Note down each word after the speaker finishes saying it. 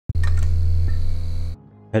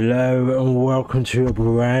Hello and welcome to a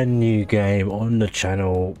brand new game on the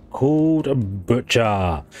channel called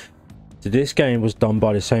Butcher. So this game was done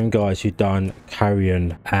by the same guys who done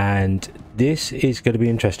Carrion, and this is going to be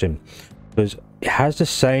interesting because it has the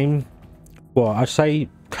same, well, I'd say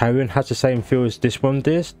Carrion has the same feel as this one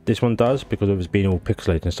does, because it was being all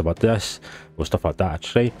pixelated and stuff like this, or stuff like that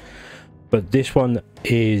actually. But this one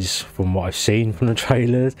is, from what I've seen from the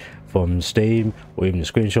trailers, from Steam, or even the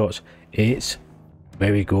screenshots, it's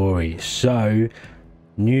very gory. So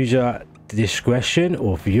user discretion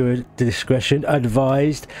or viewer discretion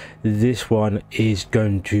advised. This one is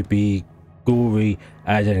going to be gory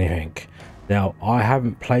as anything. Now I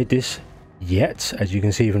haven't played this yet, as you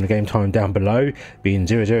can see from the game time down below being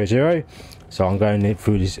 000, so I'm going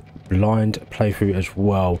through this blind playthrough as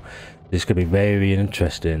well. This could be very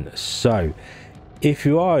interesting. So if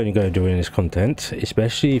you are going to go doing this content,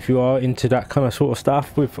 especially if you are into that kind of sort of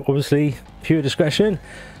stuff with obviously viewer discretion,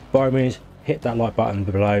 by all means hit that like button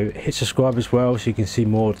below, hit subscribe as well so you can see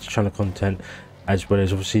more of the channel content, as well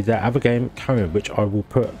as obviously that other game Carrion, which I will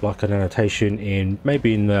put like an annotation in,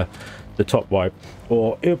 maybe in the top right,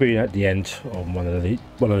 or it'll be at the end on one of the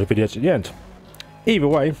videos at the end. Either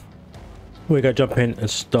way, we're going to jump in and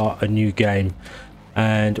start a new game,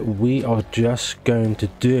 and we are just going to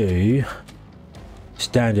do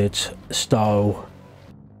standard style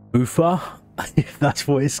boofer, if that's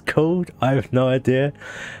what it's called. I have no idea.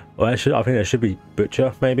 Well, I think that should be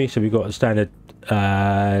butcher maybe. So we've got a standard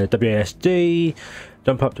WASD,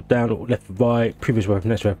 jump up, jump down, left, right, previous weapon,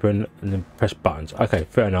 next weapon, and then press buttons. Okay,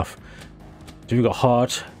 fair enough. So we've got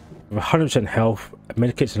hard, 100% health,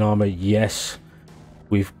 medikits and armor. Yes,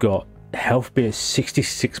 we've got health be at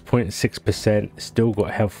 66.6%, still got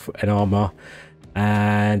health and armor,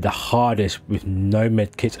 and the hardest with no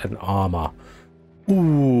medkits and armor.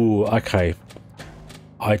 Ooh, okay.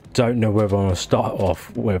 I don't know whether I'm gonna start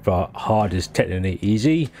off whether hard is technically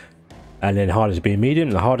easy and then hardest being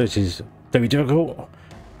medium. The hardest is very difficult,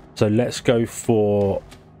 so let's go for,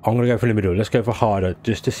 I'm gonna go for the middle. Let's go for harder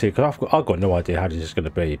just to see, because I've got no idea how this is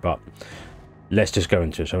gonna be, but let's just go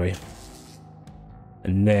into it, shall we?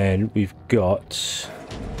 And then we've got,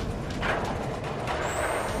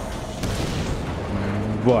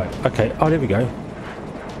 right, okay, oh there we go.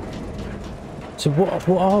 So what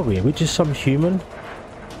are we? Are we just some human?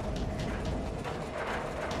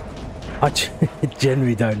 I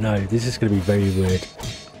generally don't know. This is going to be very weird.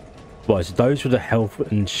 Right, so those were the health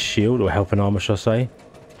and shield, or health and armor, should I say?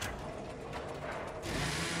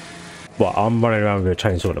 Well, I'm running around with a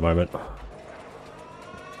chainsaw at the moment.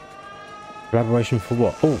 Collaboration for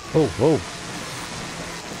what? Oh.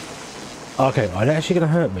 Okay, are they actually going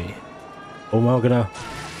to hurt me? Or am I going to...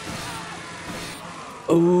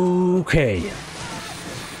 Okay.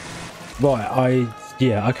 Right,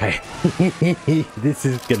 yeah, okay. This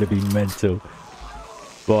is gonna be mental.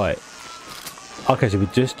 Right. Okay, so we're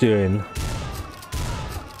just doing...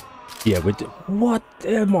 Yeah, what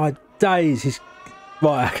am I days? He's...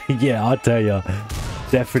 Right, okay, yeah, I'll tell you.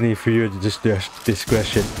 Definitely for you to just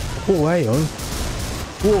discretion. Oh, hang on.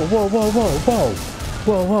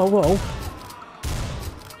 Whoa.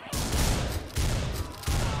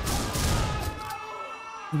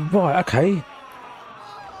 Right, okay.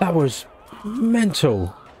 That was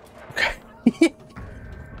mental. Okay.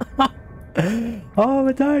 Oh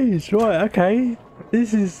my days. Right, okay.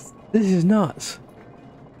 This is nuts.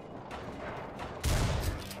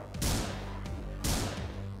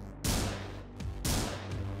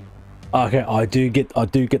 Okay, I do get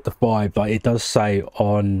the vibe, but it does say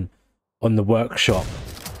on the workshop,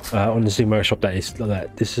 on the Steam workshop, that is like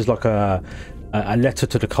that. This is like a letter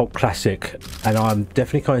to the cult classic, and I'm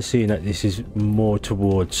definitely kind of seeing that this is more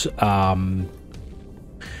towards what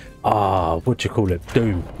do you call it,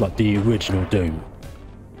 Doom, like the original Doom.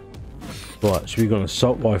 Right, so we've got an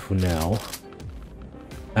assault rifle now,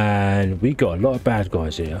 and we got a lot of bad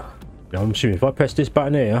guys here. Now I'm assuming if I press this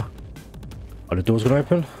button here, are the doors gonna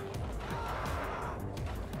open?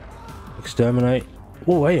 Exterminate.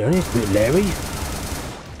 Oh hey, it's a bit leery.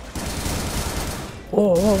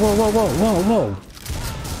 Whoa.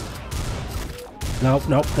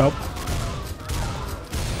 Nope.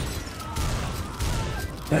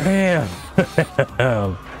 Damn.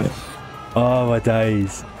 Oh my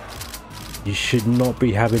days. You should not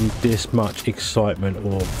be having this much excitement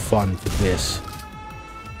or fun for this.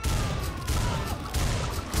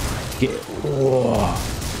 Whoa.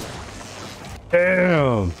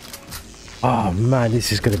 Damn. Oh man,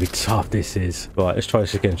 this is going to be tough, this is. Right, let's try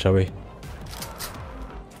this again, shall we?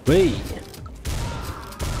 Whee!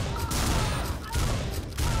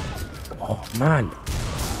 Oh man,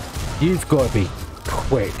 you've got to be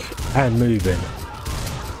quick and moving.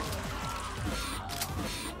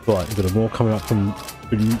 Right, we've got more coming up from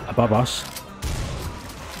above us.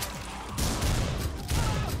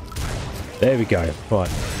 There we go. Right.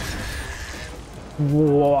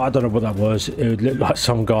 Whoa, I don't know what that was. It looked like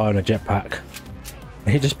some guy on a jetpack.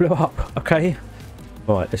 He just blew up. Okay.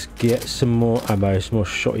 Right, let's get some more ammo, some more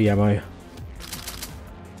shotty ammo.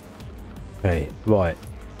 Okay, right.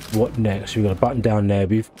 What next? We've got a button down there.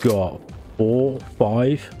 We've got 4,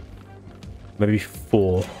 5, maybe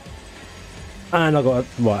 4. And I got...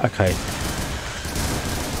 Right, okay.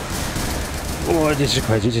 Oh, this is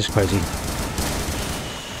crazy. This is crazy.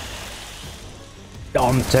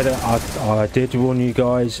 I'm telling you, I did warn you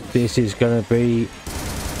guys. This is going to be...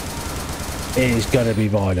 It is going to be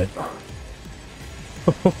violent.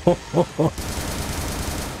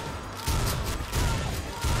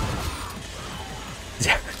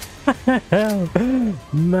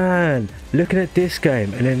 Man, looking at this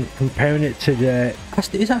game and then comparing it to the...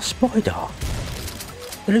 Is that a spider?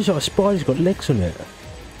 It looks like a spider's got legs on it.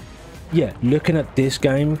 Yeah, looking at this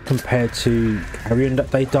game compared to Carrion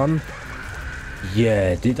that they done.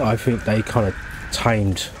 Yeah, I think they kind of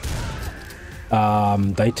tamed...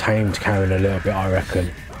 they tamed Carrion a little bit, I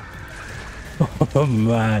reckon. Oh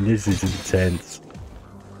man, this is intense.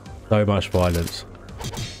 So much violence.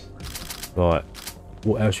 Right.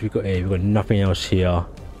 What else have we got here? We've got nothing else here.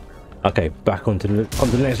 Okay, back onto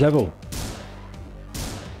the next level.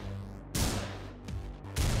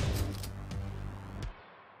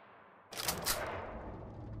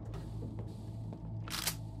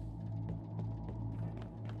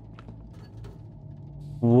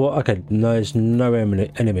 What? Okay, no, there's no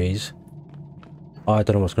enemies. I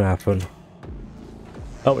don't know what's going to happen.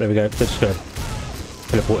 Oh, there we go. Let's just go.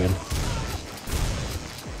 Teleport in.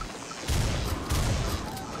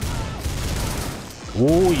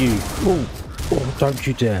 Oh, you. Oh, don't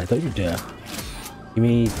you dare. Don't you dare. Give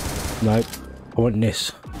me... No. I want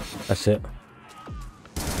this. That's it.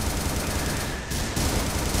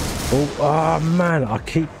 Oh, man. I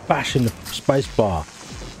keep bashing the space bar.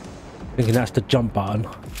 Thinking that's the jump button.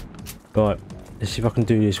 Right. Let's see if I can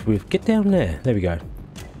do this with... Get down there. There we go.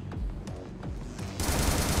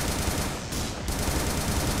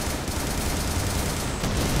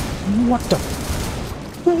 What the...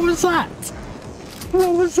 What was that?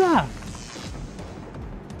 What was that?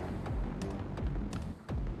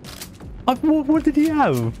 What did he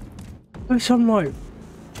have? Some like...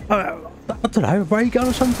 I don't know, ray gun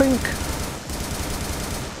or something?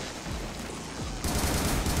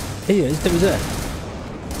 He is, there was there.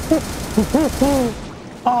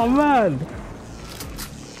 Oh man!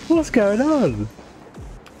 What's going on?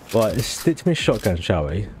 Right, let's stick to my shotgun, shall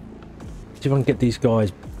we? See if I can get these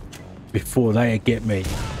guys before they get me.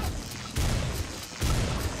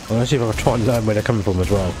 Well, let's see if I can try and learn where they're coming from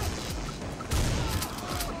as well.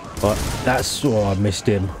 Right, that's... Oh, I missed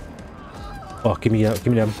him. Oh, give me them.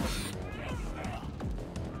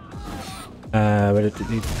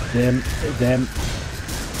 Them.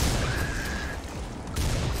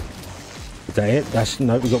 Is that it? That's...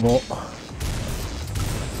 No, we got more.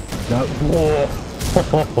 No. Whoa.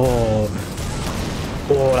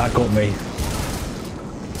 Oh, that got me.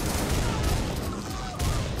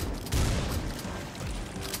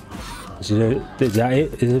 Is that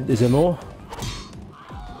it? Is there more?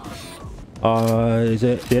 Is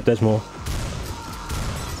it? Yep, there's more.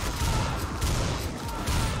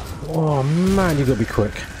 Oh man, you gotta be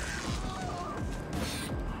quick.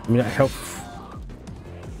 Give me that health.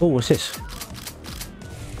 Oh, what's this?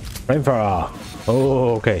 Flamethrower.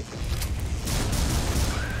 Oh, okay.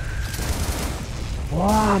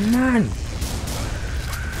 Oh man.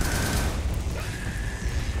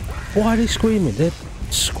 Why are they screaming? They're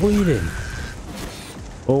squealing.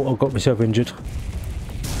 Oh, I got myself injured.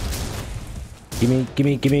 Give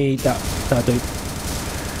me that dude.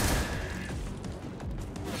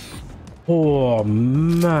 Oh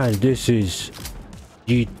man, this is...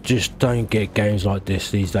 You just don't get games like this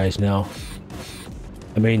these days now.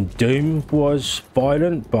 I mean, Doom was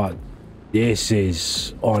violent, but this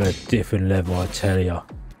is on a different level, I tell ya.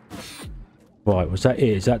 Right, was that it?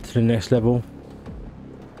 Is that to the next level?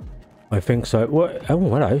 I think so. What? Oh,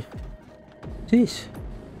 hello. What's this?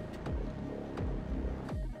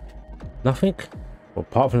 Nothing? Well,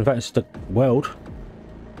 apart from the fact it's the world.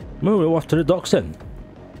 Well, we're off to the docks then.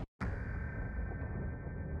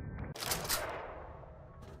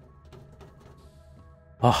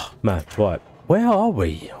 Oh, man, right. Where are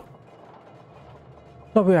we?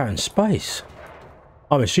 Like we're out in space.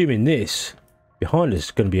 I'm assuming this behind us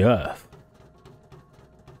is going to be Earth.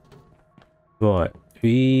 Right.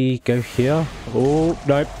 We go here. Oh,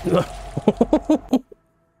 no.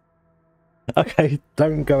 Okay,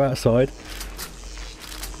 don't go outside.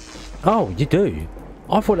 Oh, you do?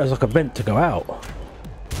 I thought that was like a vent to go out.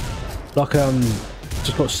 Like,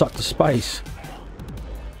 just got sucked to space.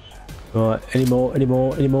 Right, any more? I think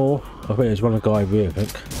there's one guy over here, I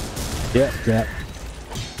think. Yeah.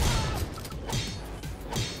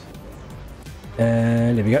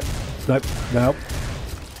 And there we go. Nope, no.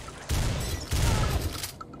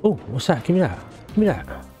 Oh, what's that? Give me that.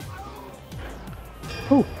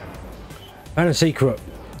 Oh, and a secret.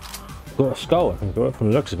 Got a skull, I think, from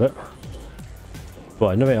the looks of it.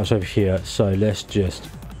 Right, nothing else over here, so let's just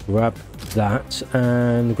grab that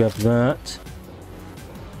and grab that.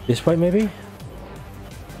 This way, maybe?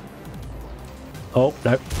 Oh,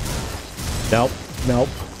 nope. Nope.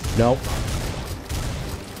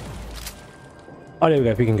 Oh, there we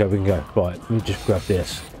go. We can go. Right, let me just grab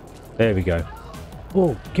this. There we go.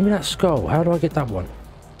 Oh, give me that skull. How do I get that one?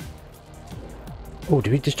 Oh,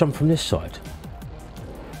 do we just jump from this side?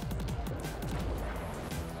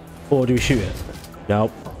 Or do we shoot it?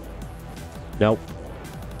 Nope.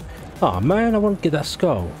 Oh man, I want to get that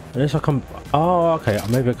skull. Unless I come... Oh, okay.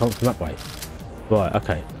 Maybe I come from that way. Right,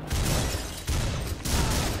 okay.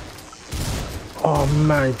 Oh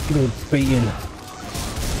man, give me a beating.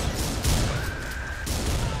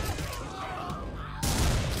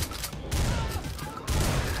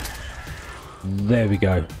 There we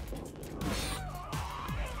go.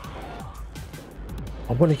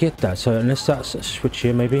 I want to get that, so unless that's a switch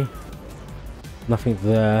here, maybe. Nothing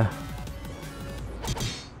there.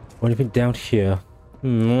 Or anything down here.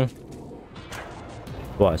 Right,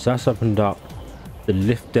 so that's opened up the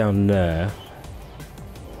lift down there.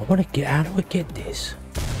 I want to get... How do I get this?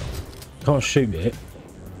 Can't shoot it.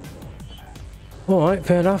 Alright,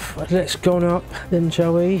 fair enough. Let's go on up then,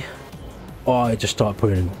 shall we? Oh, I just started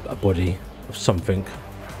putting in a body of something.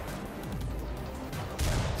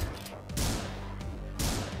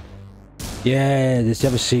 Yeah, there's the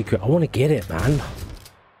other secret. I want to get it, man.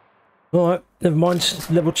 Alright, never mind.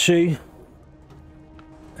 Level 2.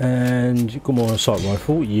 And you've got more assault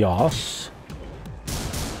rifle. Yes.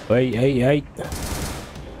 Hey.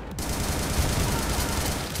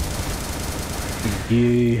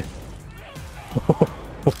 You.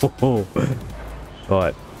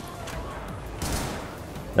 Right.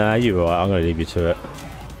 Nah, you're right. I'm going to leave you to it.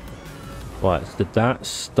 Right, so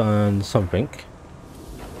that's done something.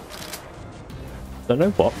 Don't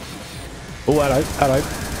know what. Oh, hello.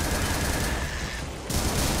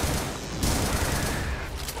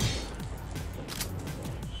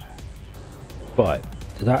 Right,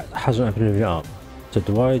 so that hasn't opened anything up. So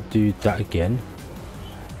do I do that again?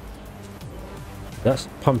 That's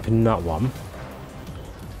pumping that one.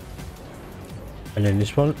 And then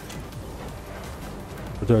this one.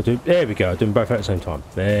 What do I do? There we go. I'm doing both at the same time.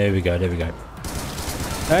 There we go.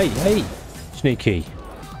 Hey. Sneaky.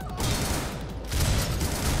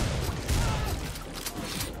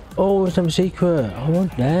 Oh, it's a secret. I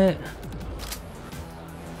want that.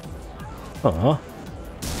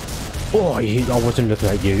 Oh, I wasn't looking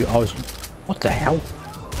at you. I was... What the hell?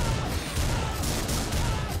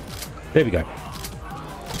 There we go.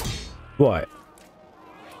 Right.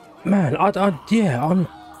 Man, I'm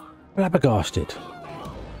flabbergasted.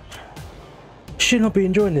 Should not be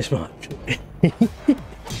enjoying this much.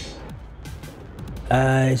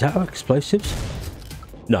 Is that explosives?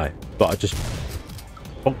 No, but I just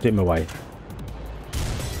bonked him away.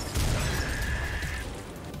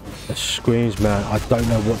 The screens, man, I don't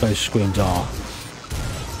know what those screens are.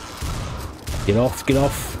 Get off.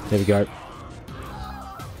 There we go.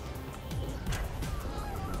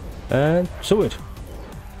 And sorted.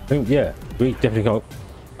 I think, yeah, we definitely got...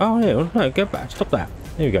 Oh, yeah, no, go back. Stop that.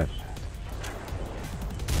 There we go.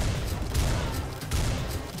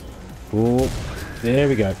 Oh, there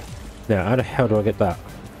we go. Now, how the hell do I get that?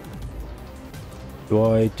 Do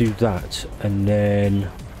I do that and then...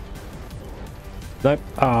 Nope.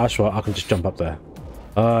 Ah, that's right. I can just jump up there.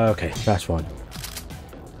 Okay, that's fine.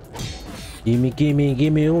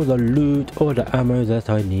 Gimme all the loot, all the ammo that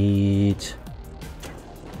I need.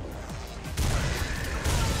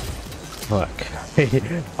 Okay.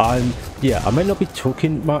 Yeah, I may not be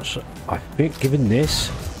talking much. I think given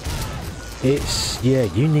this, it's... Yeah,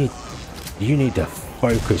 you need to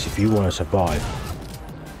focus if you want to survive.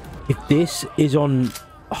 If this is on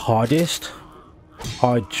hardest,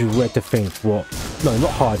 I dread to think what... No,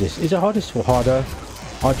 not hardest. Is it hardest or harder?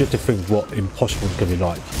 I dread to think what impossible is going to be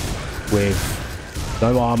like. With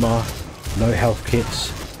no armor, no health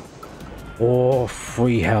kits, or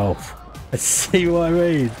free health. See what I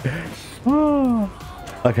mean? Oh.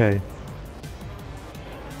 Okay.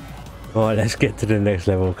 Alright, let's get to the next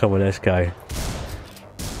level. Come on, let's go.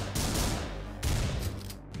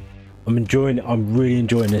 I'm enjoying it. I'm really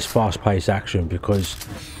enjoying this fast-paced action because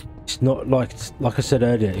it's not like I said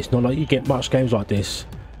earlier, it's not like you get much games like this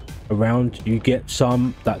around. You get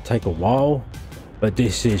some that take a while, but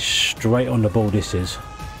this is straight on the ball. This is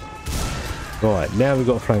right. Now we've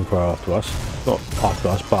got a flamethrower after us, not after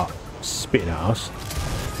us, but spitting at us.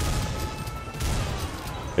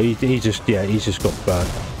 He just got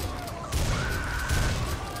burnt.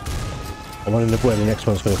 I'm wondering where the next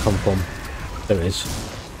one's going to come from. There it is.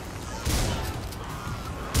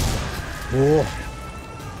 Oh.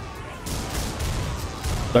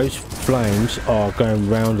 Those flames are going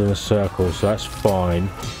round in a circle, so that's fine.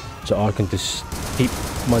 So I can just keep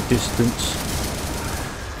my distance.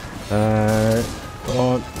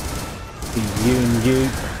 On you and you.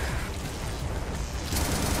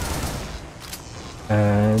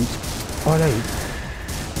 And oh no.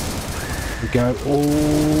 We go.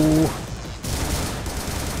 Oh.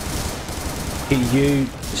 Hit you,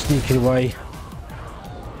 sneaking away.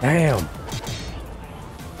 Damn.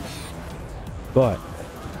 Right.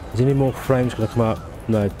 Is any more flames gonna come up?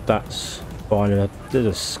 No, that's fine. There's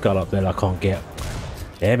a skull up there that I can't get.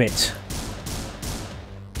 Damn it.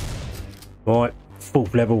 Right,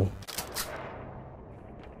 4th level.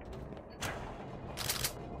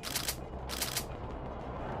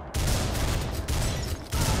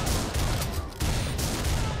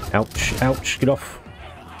 Ouch, ouch, get off.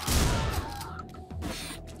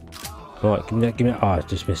 Right, give me that. Oh, I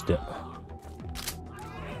just missed it.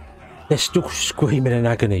 They're still screaming in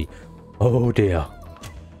agony. Oh dear.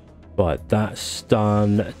 Right, that's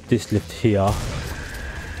done this lift here,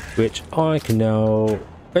 which I can now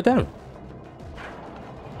go down.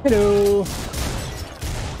 Hello.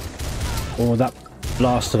 Oh, that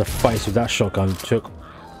blast to the face of that shotgun took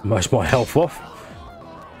most of my health off.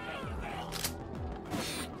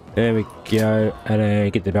 There we go, and then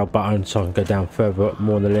get the bell button so I can go down further,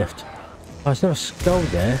 more on the lift. Oh, there's no skull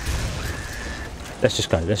there. Let's just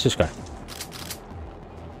go, let's just go.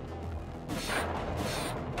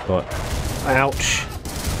 Right. Ouch.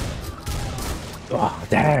 Oh,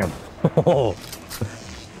 damn.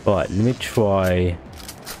 Right, let me try.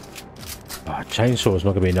 Oh, chainsaw is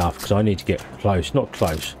not going to be enough because I need to get close. Not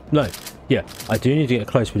close. No. Yeah, I do need to get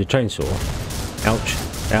close with the chainsaw. Ouch.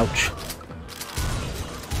 Ouch.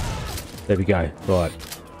 There we go. Right.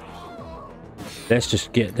 Let's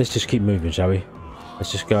just keep moving, shall we?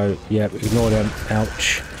 Let's just go. Yeah, ignore them.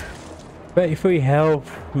 Ouch. 33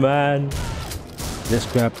 health, man. Let's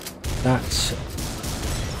grab that.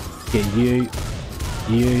 Get you,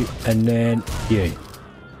 and then you.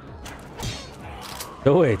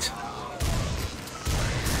 Do it.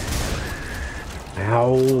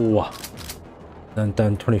 Ow.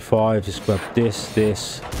 Done 25. Just grab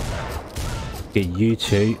this. Get you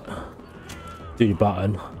two. Do the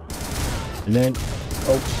button. And then,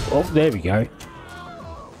 oh, there we go.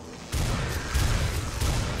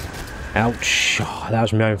 Ouch. Oh, that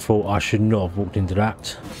was my own fault. I should not have walked into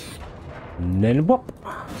that. And then whoop.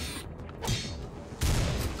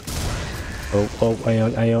 Oh,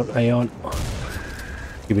 hang on.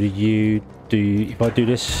 Give it a you. If I do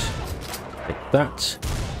this, like that.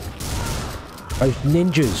 Those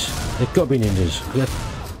ninjas. They've got to be ninjas. They're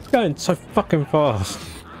going so fucking fast.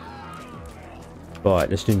 Right,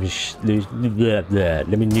 let's let me use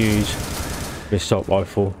this assault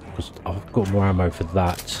rifle because I've got more ammo for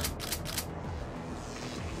that.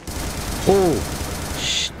 Oh,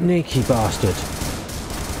 sneaky bastard!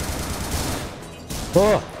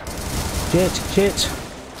 Oh, shit!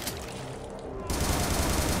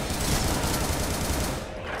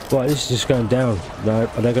 Right, this is just going down. No,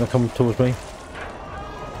 are they going to come towards me?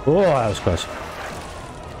 Oh, that was close.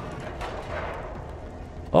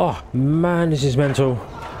 Oh man, this is mental.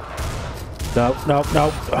 No.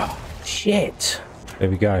 Oh, shit. There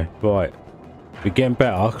we go. Right. We're getting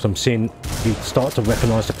better because I'm seeing you start to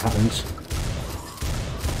recognise the patterns.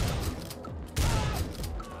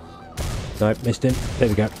 No, missed him. There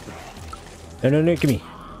we go. No, give me.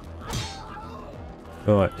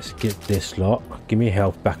 Right, let's get this lot. Give me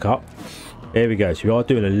health back up. There we go. So we are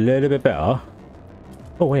doing a little bit better.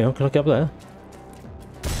 Oh, hang on. Can I get up there?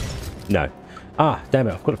 No. Ah, damn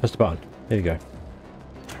it, I've got to press the button. There you go.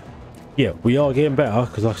 Yeah, we are getting better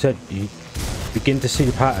because like I said, you begin to see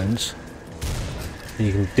the patterns and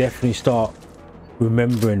you can definitely start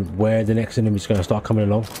remembering where the next enemy is going to start coming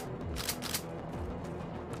along.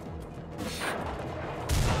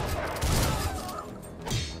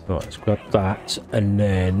 Right, let's grab that and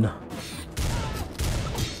then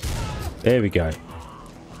there we go.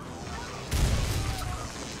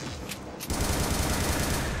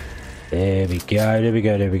 There we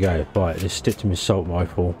go. Right, let's stick to my assault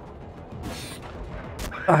rifle.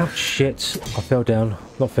 Oh shit, I fell down.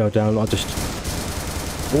 Not fell down, I just...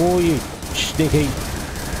 Oh, you sneaky...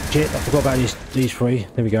 Shit, I forgot about these three.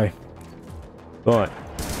 There we go. Right,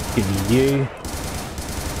 give me you.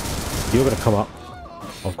 You're gonna come up.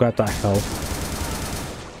 I'll grab that health.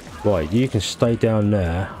 Right, you can stay down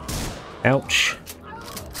there. Ouch.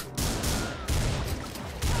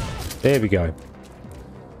 There we go.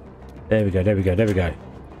 There we go, there we go, there we go.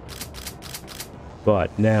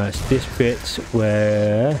 Right, now it's this bit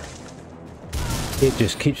where it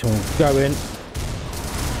just keeps on going.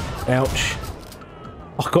 Ouch.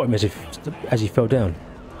 I got him as he fell down.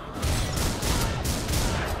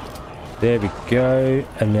 There we go.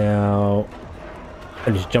 And now...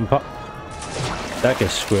 And just jump up. That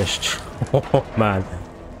gets squished. Oh, man.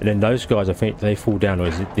 And then those guys, I think they fall down. Or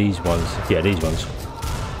is it these ones? Yeah, these ones.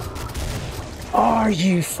 Are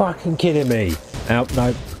you fucking kidding me? Oh,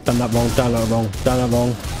 no. Done that wrong. Done that wrong. Done that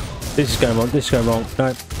wrong. This is going wrong. This is going wrong.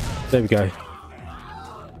 No. There we go.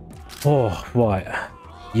 Oh, right.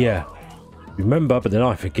 Yeah. Remember, but then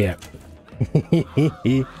I forget.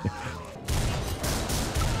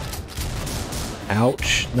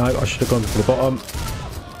 Ouch. No, I should have gone for the bottom.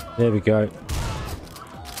 There we go.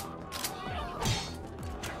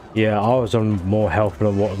 Yeah, I was on more health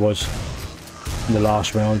than what it was in the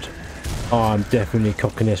last round. Oh, I'm definitely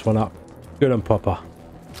cocking this one up. Good and proper.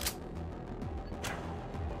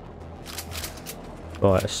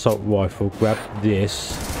 Right, assault rifle. Grab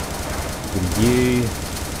this. With you.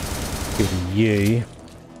 With you.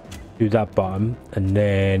 Do that button. And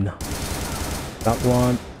then that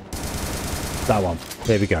one. That one.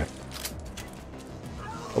 There we go.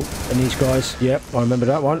 Oh, and these guys. Yep, I remember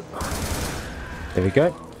that one. There we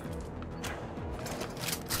go.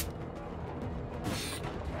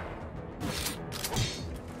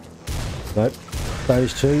 Nope.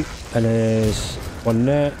 Those two. And there's one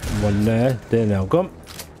there. And one there. They're now gone.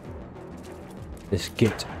 Let's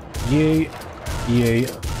get you. You.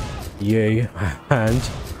 You. And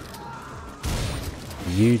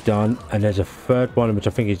you done. And there's a third one, which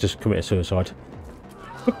I think he's just committed suicide.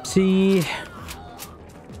 Whoopsie.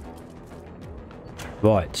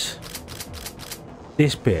 Right.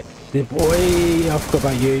 This bit. Boy, I forgot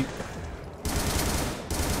about you.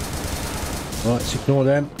 Right, let's ignore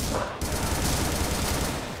them.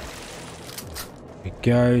 Here we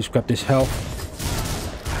go. Let's grab this health.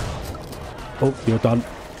 Oh, you're done.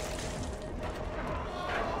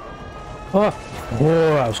 Oh,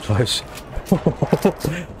 that was close.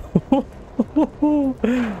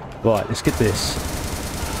 Right, let's get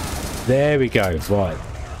this. There we go. Right.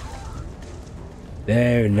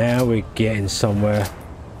 There, now we're getting somewhere.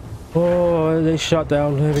 Oh, they shut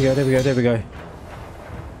down. There we go, there we go, there we go.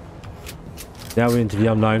 Now we're into the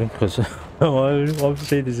unknown, because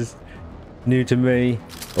obviously this is new to me.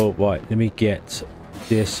 Oh, right, let me get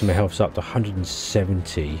this. My health's up to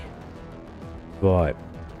 170. Right.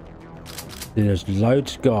 Then there's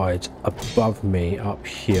loads of guides above me up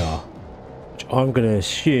here, which I'm going to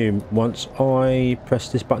assume once I press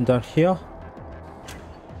this button down here.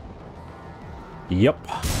 Yep.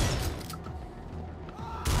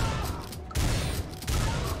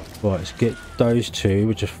 Right, let's get those two,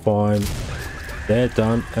 which is fine. They're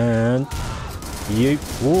done, and you.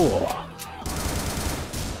 Whoa.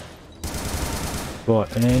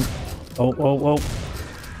 Right, and then oh.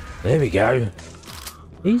 There we go.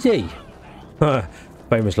 Easy.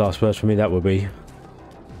 Famous last words for me, that would be.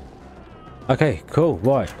 Okay, cool.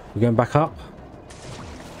 Right, we're going back up.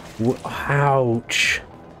 Ouch.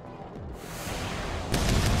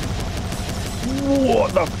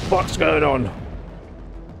 What the fuck's going on?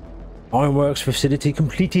 Ironworks facility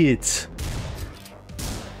completed.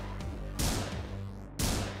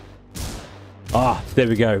 Ah, there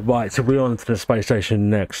we go. Right, so we're on to the space station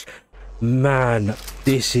next. Man,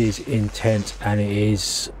 this is intense, and it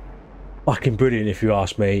is fucking brilliant if you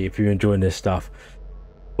ask me, if you're enjoying this stuff.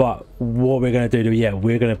 But what we're going to do, yeah,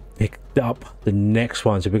 we're going to pick up the next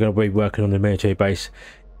one. So we're going to be working on the military base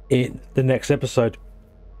in the next episode.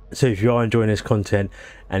 So if you are enjoying this content,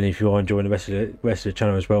 and if you are enjoying the rest of the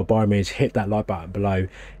channel as well, by all means hit that like button below,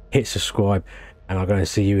 hit subscribe, and I'm going to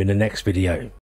see you in the next video.